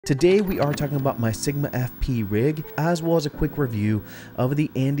Today we are talking about my Sigma FP rig, as well as a quick review of the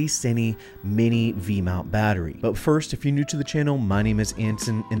Andycine mini V-mount battery. But first, if you're new to the channel, my name is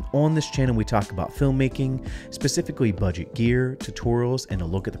Anson, and on this channel we talk about filmmaking, specifically budget gear, tutorials, and a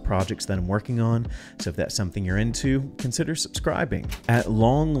look at the projects that I'm working on. So if that's something you're into, consider subscribing. At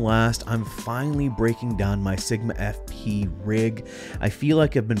long last, I'm finally breaking down my Sigma FP rig. I feel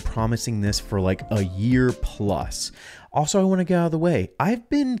like I've been promising this for like a year plus. Also, I want to get out of the way. I've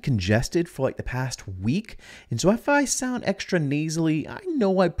been congested for like the past week, and so if I sound extra nasally, I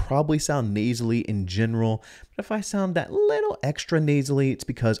know I probably sound nasally in general, but if I sound that little extra nasally, it's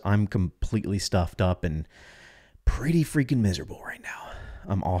because I'm completely stuffed up and pretty freaking miserable right now.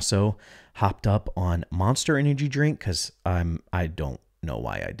 I'm also hopped up on Monster Energy drink because I don't know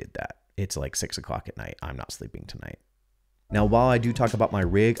why I did that. It's like 6 o'clock at night. I'm not sleeping tonight. Now, while I do talk about my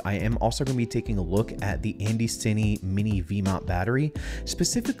rig, I am also going to be taking a look at the Andycine mini V-mount battery,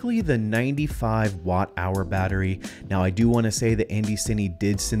 specifically the 95 watt-hour battery. Now, I do want to say that Andycine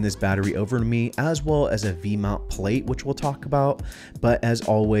did send this battery over to me, as well as a V-mount plate, which we'll talk about. But as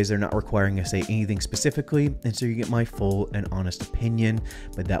always, they're not requiring us to say anything specifically, and so you get my full and honest opinion,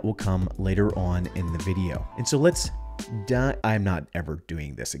 but that will come later on in the video. And so I'm not ever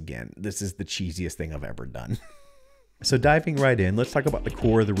doing this again. This is the cheesiest thing I've ever done. So diving right in, let's talk about the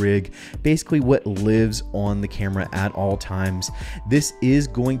core of the rig, basically what lives on the camera at all times. This is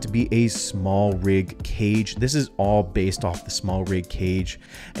going to be a small rig cage. This is all based off the small rig cage,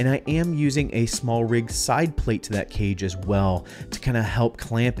 and I am using a small rig side plate to that cage as well to kind of help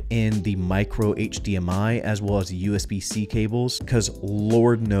clamp in the micro HDMI as well as the USB-C cables, because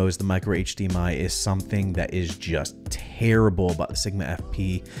Lord knows the micro HDMI is something that is just terrible about the Sigma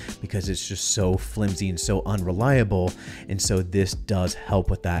FP because it's just so flimsy and so unreliable. And so this does help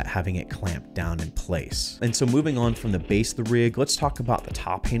with that, having it clamped down in place. And so moving on from the base of the rig, let's talk about the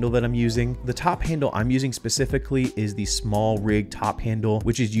top handle that I'm using. The top handle I'm using specifically is the small rig top handle,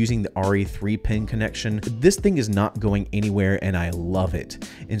 which is using the RE3 pin connection. This thing is not going anywhere and I love it.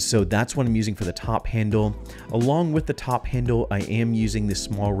 And so that's what I'm using for the top handle. Along with the top handle, I am using the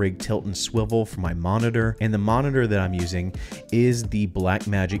small rig tilt and swivel for my monitor. And the monitor that I'm using is the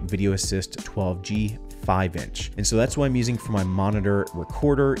Blackmagic Video Assist 12G 5-inch. And so that's what I'm using for my monitor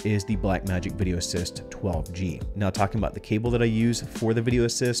recorder is the Blackmagic Video Assist 12G. Now talking about the cable that I use for the Video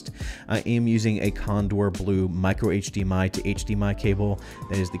Assist, I am using a Condor Blue micro HDMI to HDMI cable.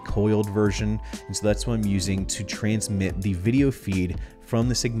 That is the coiled version. And so that's what I'm using to transmit the video feed from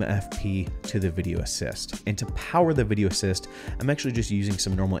the Sigma FP to the Video Assist. And to power the Video Assist, I'm actually just using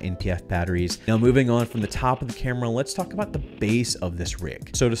some normal NPF batteries. Now moving on from the top of the camera, let's talk about the base of this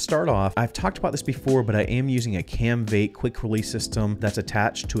rig. So to start off, I've talked about this before, but I am using a CamVate quick release system that's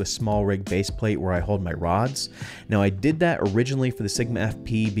attached to a small rig base plate where I hold my rods. Now I did that originally for the Sigma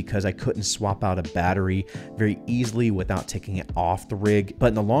FP because I couldn't swap out a battery very easily without taking it off the rig. But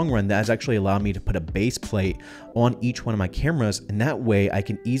in the long run, that has actually allowed me to put a base plate on each one of my cameras, and that way I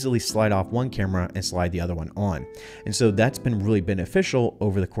can easily slide off one camera and slide the other one on. And so that's been really beneficial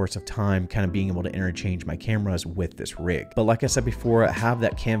over the course of time, kind of being able to interchange my cameras with this rig. But like I said before, I have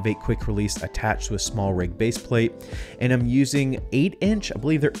that CamVate quick release attached to a small rig base plate, and I'm using 8-inch, I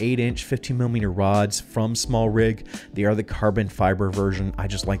believe they're 8-inch 15mm rods from small rig. They are the carbon fiber version. I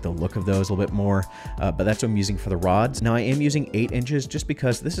just like the look of those a little bit more, but that's what I'm using for the rods. Now I am using 8 inches just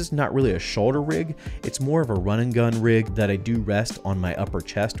because this is not really a shoulder rig. It's more of a run and gun rig that I do rest on my upper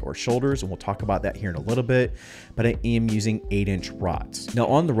chest or shoulders, and we'll talk about that here in a little bit, but I am using 8-inch rods. Now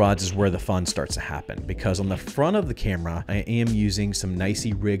on the rods is where the fun starts to happen, because on the front of the camera, I am using some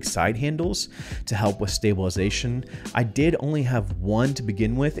nicey rig side handles to help with stabilization. I did only have one to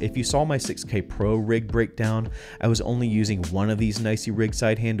begin with. If you saw my 6K Pro rig breakdown, I was only using one of these nicey rig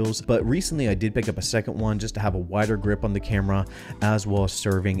side handles, but recently I did pick up a second one just to have a wider grip on the camera, as well as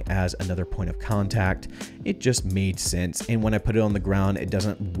serving as another point of contact. It just made sense, and when I put it on the ground, it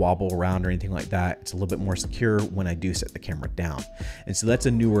doesn't wobble around or anything like that. It's a little bit more secure when I do set the camera down. And so that's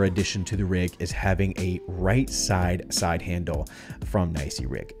a newer addition to the rig, is having a right side handle from Nicey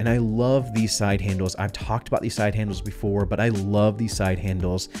Rig. And I love these side handles. I've talked about these side handles before, but I love these side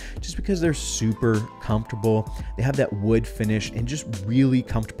handles just because they're super comfortable. They have that wood finish and just really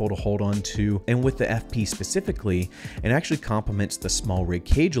comfortable to hold on to. And with the FP specifically, it actually complements the small rig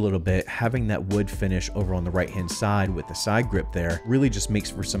cage a little bit, having that wood finish over on the right hand side with the side grip there. really just makes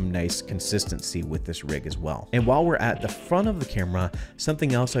for some nice consistency with this rig as well. And while we're at the front of the camera,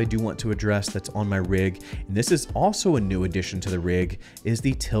 something else I do want to address that's on my rig, and this is also a new addition to the rig, is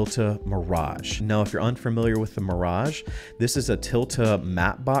the Tilta Mirage. Now, if you're unfamiliar with the Mirage, this is a Tilta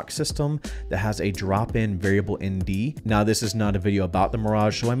matte box system that has a drop-in variable ND. Now, this is not a video about the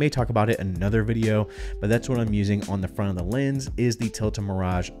Mirage, so I may talk about it in another video, but that's what I'm using on the front of the lens is the Tilta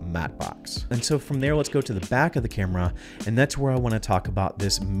Mirage matte box. And so from there, let's go to the back of the camera, and that's where I want to talk about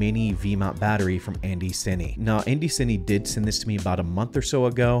this mini V-mount battery from Andycine. Now, Andycine did send this to me about a month or so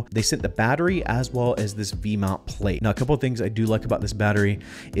ago. They sent the battery as well as this V-mount plate. Now, a couple of things I do like about this battery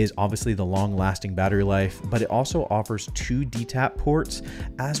is obviously the long-lasting battery life, but it also offers 2 DTAP ports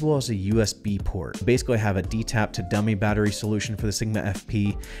as well as a USB port. Basically, I have a DTAP to dummy battery solution for the Sigma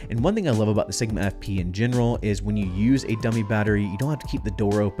FP, and one thing I love about the Sigma FP in general is when you use a dummy battery, you don't have to keep the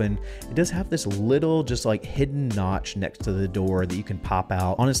door open. It does have this little just like hidden notch next to the door that you can pop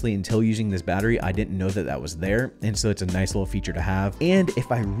out. Honestly, until using this battery, I didn't know that that was there, and so it's a nice little feature to have. And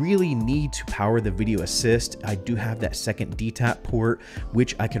if I really need to power the video assist, I do have that second DTAP port,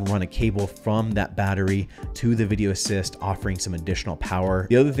 which I can run a cable from that battery to the video assist, offering some additional power.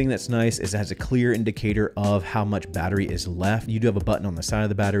 The other thing that's nice is it has a clear indicator of how much battery is left. You do have a button on the side of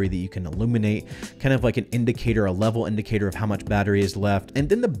the battery that you can illuminate, kind of like an indicator, a level indicator of how much battery is left. And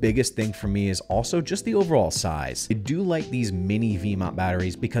then the biggest thing for me is also just the overall size. I do like these mini V-mount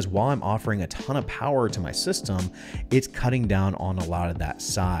batteries because while I'm offering a ton of power to my system, it's cutting down on a lot of that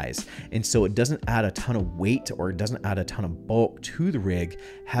size. And so it doesn't add a ton of weight or it doesn't add a ton of bulk to the rig,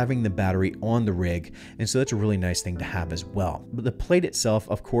 having the battery on the rig. And so that's a really nice thing to have as well. But the plate itself,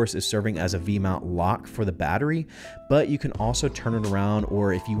 of course, is serving as a V-mount lock for the battery, but you can also turn it around,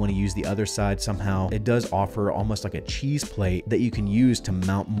 or if you want to use the other side somehow, it does offer almost like a cheese plate that you can use to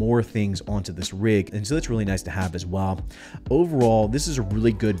mount more things onto this rig. And so that's really nice to have as well. Overall, this is a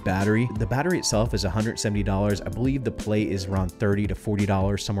really good battery. The battery itself is $170. I believe the plate is around $30 to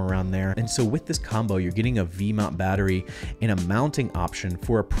 $40, somewhere around there. And so with this combo, you're getting a V-mount battery and a mounting option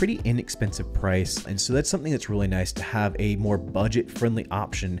for a pretty inexpensive price. And so that's something that's really nice to have, a more budget-friendly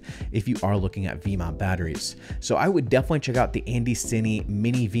option if you are looking at V-mount batteries. So I would definitely check out the Andycine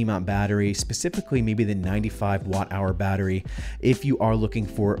mini V-mount battery, specifically maybe the 95 watt-hour battery. If you are looking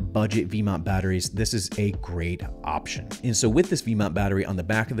for budget V-mount batteries, this is a great option. And so with this V-mount battery on the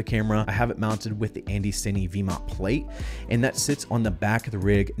back of the camera, I have it mounted with the Andycine V-mount plate, and that sits on the back of the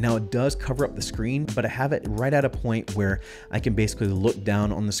rig. Now it does cover up the screen, but I have it right at a point where I can basically look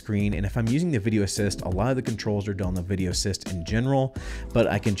down on the screen. And if I'm using the video assist, a lot of the controls are done on the video assist in general, but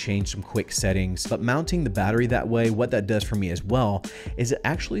I can change some quick settings. But mounting the battery that way, what that does for me as well is it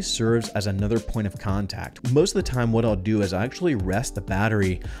actually serves as another point of contact. Most of the time, what I'll do is I actually rest the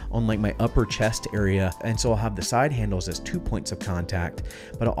battery on like my upper chest area. And so I'll have the side handles as 2 points of contact,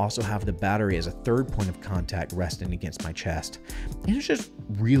 but I'll also have the battery as a third point of contact resting against my chest. And it's just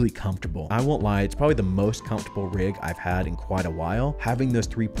really comfortable. I won't lie, it's probably the most comfortable rig I've had in quite a while. Having those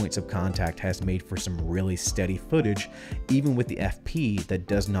 3 points of contact has made for some really steady footage, even with the FP that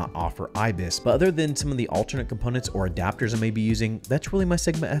does not offer IBIS. But other than some of the alternate components or adapters I may be using, that's really my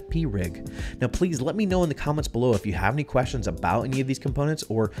Sigma FP rig. Now, please let me know in the comments below if you have any questions about any of these components,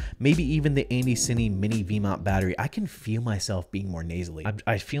 or maybe even the Andycine mini V-mount battery. I can feel myself being more nasally.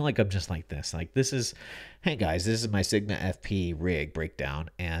 I feel like I'm just like this. Like this is, hey guys, this is my Sigma FP rig breakdown,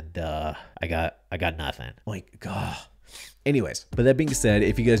 and I got nothing. Like, God. Anyways, but that being said,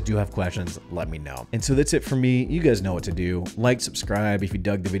 if you guys do have questions, let me know. And so that's it for me. You guys know what to do. Like, subscribe if you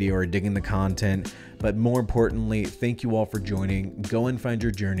dug the video or are digging the content. But more importantly, thank you all for joining. Go and find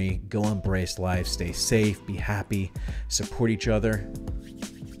your journey. Go embrace life. Stay safe. Be happy. Support each other.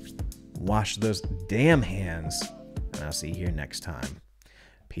 Wash those damn hands. And I'll see you here next time.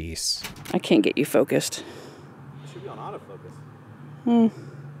 Peace. I can't get you focused. It should be on autofocus. I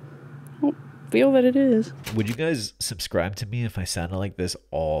don't feel that it is. Would you guys subscribe to me if I sounded like this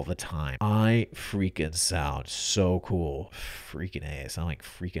all the time? I freaking sound so cool. Freaking A. I sound like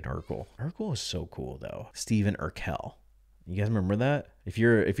freaking Urkel. Urkel is so cool though. Steven Urkel. You guys remember that? If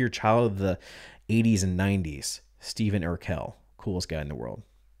you're a child of the 80s and 90s, Steven Urkel, coolest guy in the world.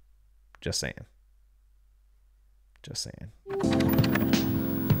 Just saying. Just saying.